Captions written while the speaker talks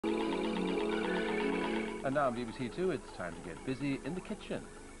And now on BBC Two, it's time to get busy in the kitchen.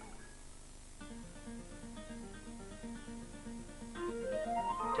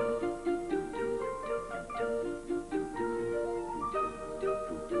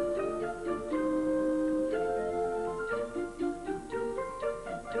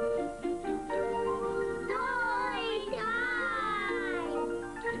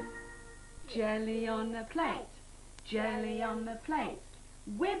 Jelly on the plate, jelly on the plate.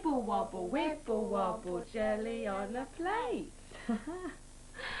 Wibble wobble, jelly on the plate.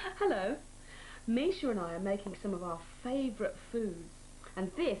 Hello, Misha and I are making some of our favourite foods.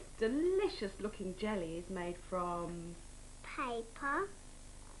 And this delicious looking jelly is made from... paper,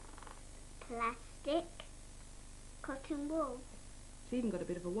 plastic, cotton wool. It's even got a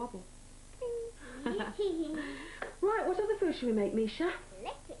bit of a wobble. Right, what other food should we make, Misha?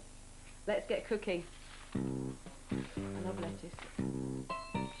 Lettuce. Let's get cooking. I love lettuce.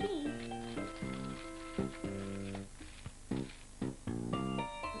 Cheese.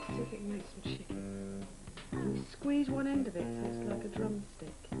 Let's see if we can make some chicken. And you squeeze one end of it so it's like a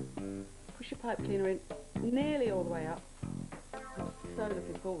drumstick. Push your pipe cleaner in nearly all the way up. I'm so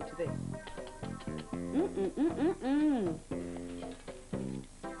looking forward to this.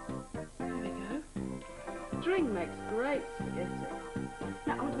 There we go. String makes great spaghetti.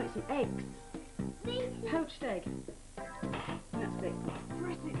 Now I want to make some eggs. Poached egg. That's it.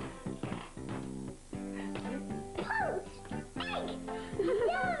 Press it. Poached egg!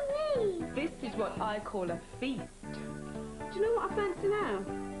 Yummy! This is what I call a feast. Do you know what I fancy now?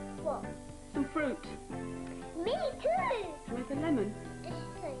 What? Some fruit. Me too! Make a lemon. This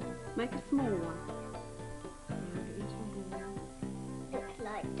thing Make a small one. looks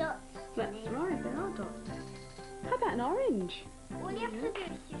like dots. to That's me. right, there are dots. How about an orange? All you have to do is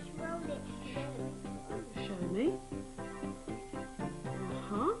just roll it slowly. Show me.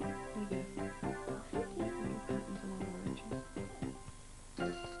 Uh-huh. There you go. Patterns on our oranges.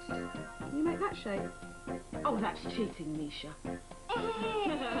 Can you make that shape? Oh, that's cheating, Misha.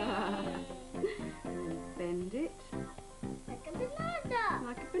 Bend it. Like a banana.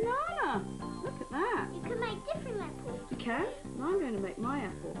 Like a banana. Look at that. You can make different apples. You can? And I'm going to make my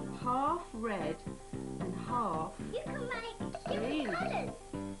apple half red and half... You can make Green. different colours.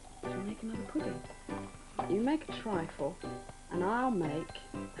 Shall we make another pudding? You make a trifle, and I'll make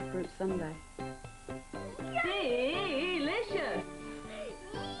a fruit sundae. Delicious!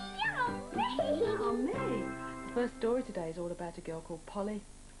 Yummy! Yummy! The first story today is all about a girl called Polly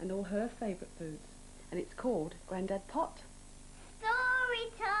and all her favourite foods. And it's called Grandad Pot. Story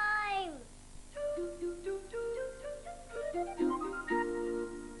time!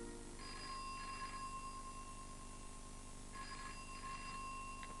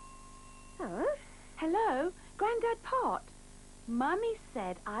 Oh, hello, Grandad Pot. Mummy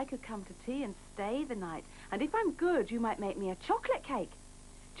said I could come to tea and stay the night. And if I'm good, you might make me a chocolate cake.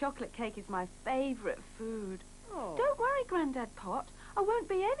 Chocolate cake is my favourite food. Oh. Don't worry, Grandad Pot. I won't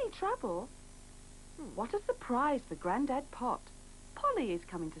be any trouble. What a surprise for Grandad Pot. Polly is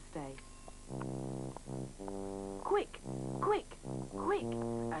coming to stay. Quick, quick, quick.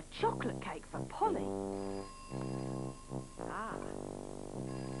 A chocolate cake for Polly. Ah.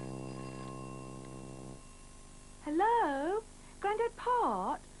 Hello? Grandad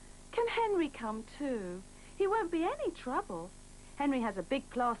Pot? Can Henry come too? He won't be any trouble. Henry has a big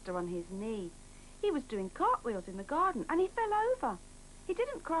plaster on his knee. He was doing cartwheels in the garden and he fell over. He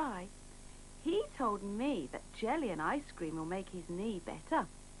didn't cry. He told me that jelly and ice cream will make his knee better.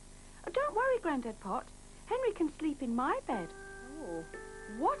 Oh, don't worry, Grandad Pot. Henry can sleep in my bed. Oh.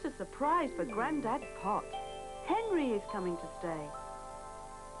 What a surprise for Grandad Pot. Henry is coming to stay.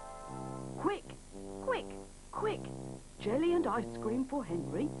 Quick, quick, quick. Jelly and ice cream for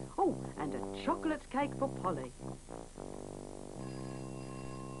Henry. Oh, and a chocolate cake for Polly.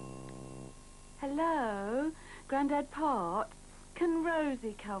 Hello, Grandad Pot. Can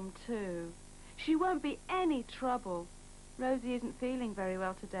Rosie come too? She won't be any trouble. Rosie isn't feeling very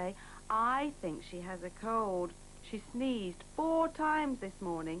well today. I think she has a cold. She sneezed 4 times this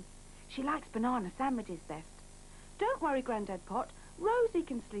morning. She likes banana sandwiches best. Don't worry, Grandad Pot. Rosie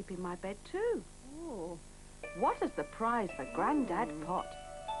can sleep in my bed too. Oh. What a surprise for Grandad Pot.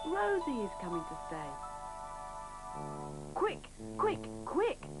 Rosie is coming to stay. Quick, quick,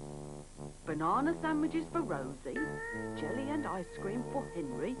 quick. Banana sandwiches for Rosie, jelly and ice cream for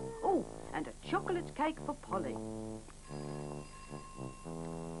Henry. Oh, and a chocolate cake for Polly.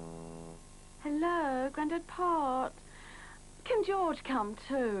 Hello, Grandad Pot. Can George come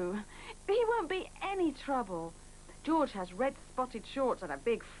too? He won't be any trouble. George has red spotted shorts and a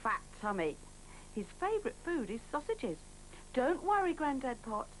big fat tummy. His favourite food is sausages. Don't worry, Grandad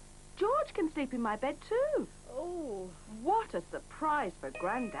Pot. George can sleep in my bed too. Oh. What a surprise for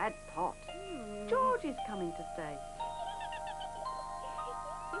Grandad Pot. George is coming to stay.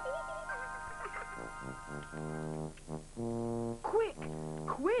 Quick,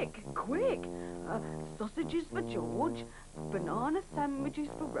 quick, quick. Sausages for George, banana sandwiches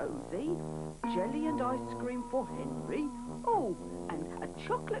for Rosie, jelly and ice cream for Henry. Oh, and a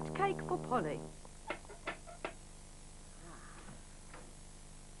chocolate cake for Polly.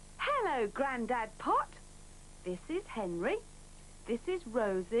 Hello, Grandad Pot. This is Henry, this is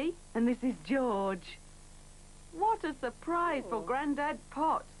Rosie, and this is George. What a surprise for Grandad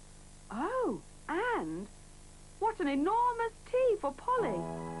Pot. Oh, and what an enormous tea for Polly.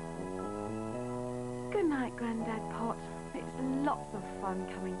 Good night, Grandad Pot. It's lots of fun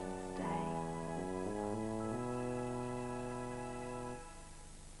coming to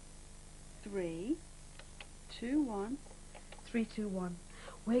stay. 3, 2, 1. 3, 2, 1.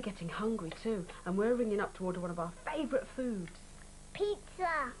 We're getting hungry too, and we're ringing up to order one of our favourite foods.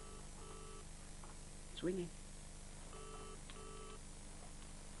 Pizza. It's ringing.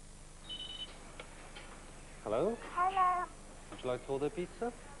 Hello? Hello. Would you like to order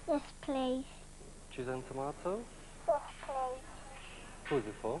pizza? Yes, please. Cheese and tomato? Yes, please. Who is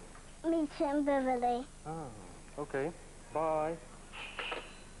it for? Misha and Beverly. Ah, okay. Bye.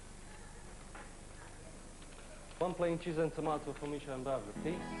 One plain cheese and tomato for Misha and Beverly,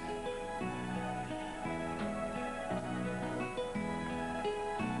 please.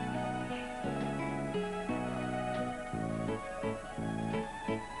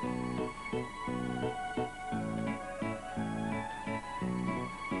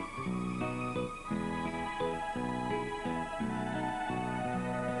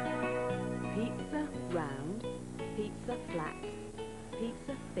 Pizza round, pizza flat,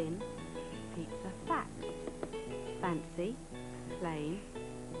 pizza thin, pizza fat. Fancy, plain,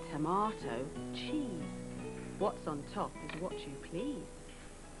 tomato, cheese. What's on top is what you please.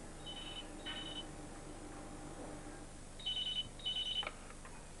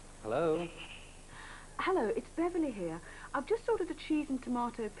 Hello? Hello, it's Beverly here. I've just ordered a cheese and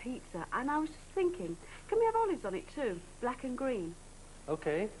tomato pizza, and I was just thinking, can we have olives on it too? Black and green.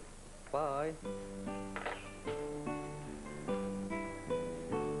 Okay. Bye.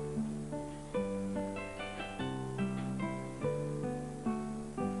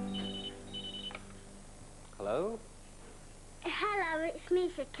 Hello? Hello, it's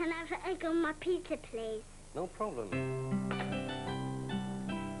Misha. Can I have an egg on my pizza, please? No problem.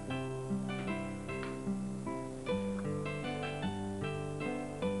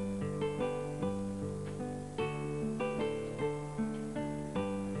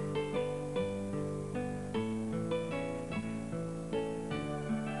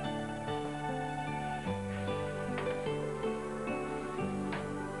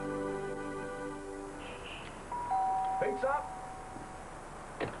 Pizza?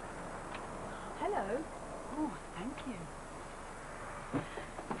 Hello. Oh, thank you.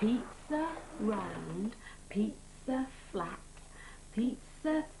 Pizza round, pizza flat,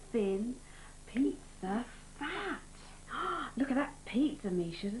 pizza thin, pizza fat. Look at that pizza,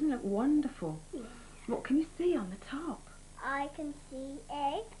 Misha. Doesn't it look wonderful? Yeah. What can you see on the top? I can see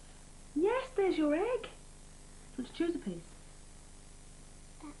egg. Yes, there's your egg. Want to choose a piece?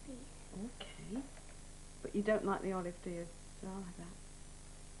 That piece. Okay. But you don't like the olive, do you? So I'll have that.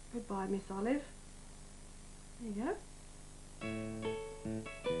 Goodbye, Miss Olive. There you go.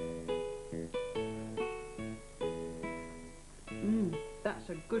 That's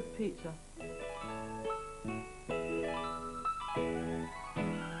a good pizza.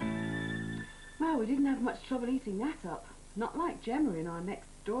 Well, we didn't have much trouble eating that up. Not like Gemma in our next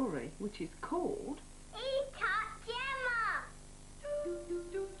story, which is called... Eat up, Gemma!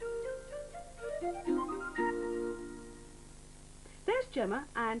 There's Gemma,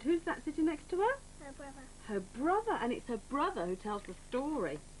 and who's that sitting next to her? My brother. Her brother, and it's her brother who tells the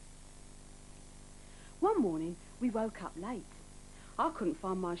story. One morning, we woke up late. I couldn't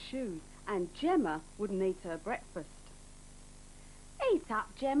find my shoes, and Gemma wouldn't eat her breakfast. Eat up,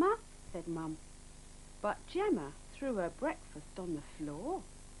 Gemma, said Mum. But Gemma threw her breakfast on the floor.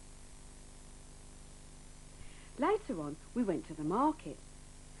 Later on, we went to the market.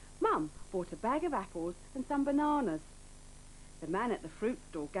 Mum bought a bag of apples and some bananas. The man at the fruit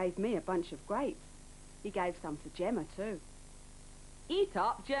stall gave me a bunch of grapes. He gave some to Gemma too. Eat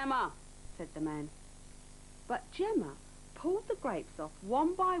up, Gemma, said the man. But Gemma pulled the grapes off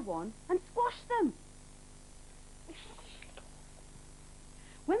one by one and squashed them.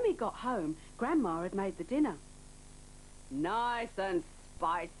 When we got home, Grandma had made the dinner. Nice and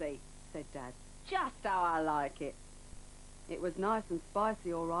spicy, said Dad. Just how I like it. It was nice and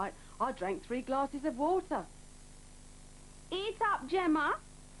spicy, all right. I drank 3 glasses of water. Eat up, Gemma,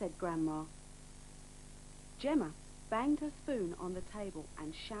 said Grandma. Gemma banged her spoon on the table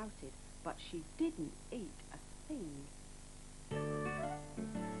and shouted, but she didn't eat a thing.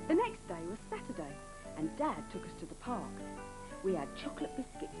 The next day was Saturday, and Dad took us to the park. We had chocolate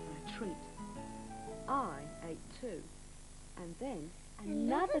biscuits for a treat. I ate 2, and then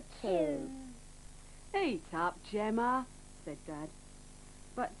another 2. Eat up, Gemma, said Dad.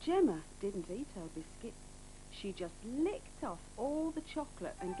 But Gemma didn't eat her biscuits. She just licked off all the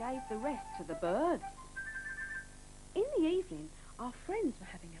chocolate and gave the rest to the birds. In the evening, our friends were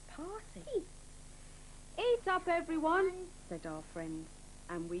having a party. Eat up, everyone, said our friends.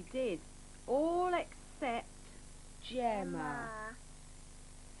 And we did, all except Gemma.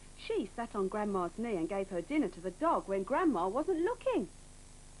 She sat on Grandma's knee and gave her dinner to the dog when Grandma wasn't looking.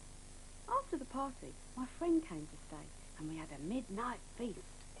 After the party, my friend came to stay, and we had a midnight feast.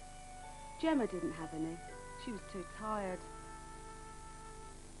 Gemma didn't have any. She was too tired.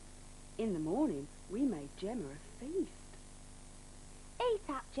 In the morning, we made Gemma a feast. Eat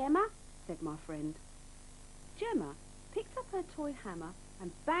up, Gemma, said my friend. Gemma picked up her toy hammer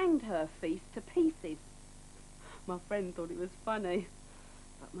and banged her feast to pieces. My friend thought it was funny,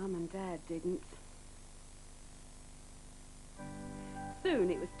 but Mum and Dad didn't. Soon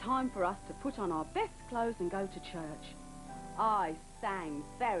it was time for us to put on our best clothes and go to church. I sang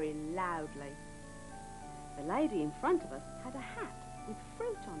very loudly. The lady in front of us had a hat with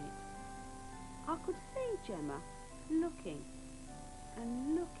fruit on it. I could see Gemma looking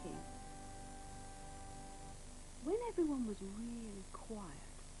and looking. When everyone was really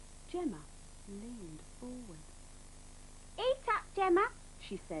quiet, Gemma leaned forward. Eat up, Gemma,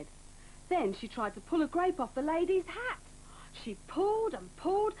 she said. Then she tried to pull a grape off the lady's hat. She pulled and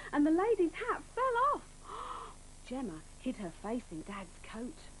pulled, and the lady's hat fell off. Gemma hid her face in Dad's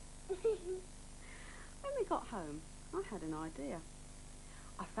coat. When we got home, I had an idea.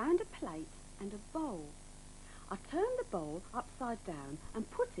 I found a plate and a bowl. I turned the bowl upside down and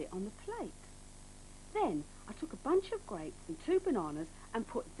put it on the plate. Then I took a bunch of grapes and 2 bananas and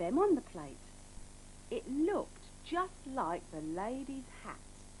put them on the plate. It looked just like the lady's hat.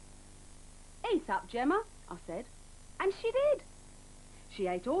 Eat up, Gemma, I said. And she did. She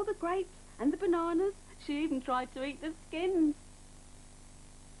ate all the grapes and the bananas. She even tried to eat the skins.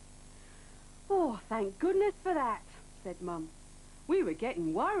 Oh, thank goodness for that, said Mum. We were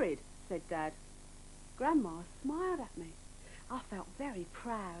getting worried, said Dad. Grandma smiled at me. I felt very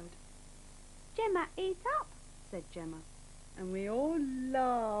proud. Gemma, eat up, said Gemma. And we all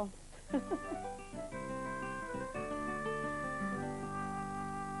laughed.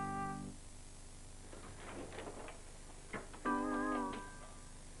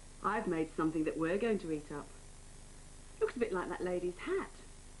 I've made something that we're going to eat up. Looks a bit like that lady's hat.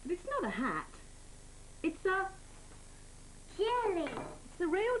 But it's not a hat. It's a... jelly. It's a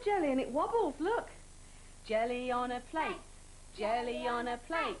real jelly and it wobbles, look. Jelly on a plate. Jelly on a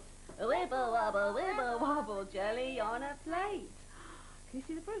plate. Wibble wobble, wibble wobble, jelly on a plate. Can you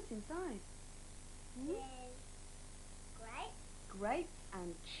see the fruits inside? Grapes. Grapes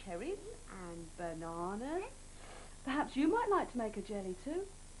and cherries and bananas. Perhaps you might like to make a jelly too.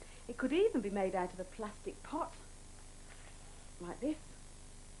 It could even be made out of a plastic pot. Like this.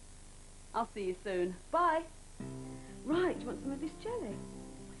 I'll see you soon. Bye. Right, do you want some of this jelly?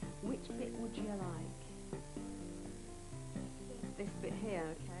 Which bit would you like? This bit here,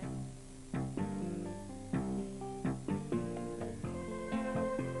 okay?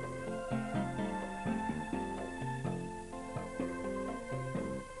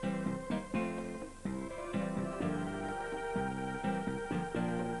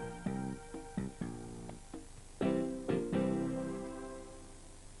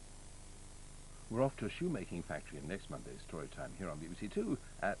 We're off to a shoemaking factory in next Monday's Story Time here on BBC Two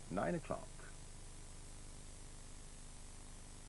at 9 o'clock.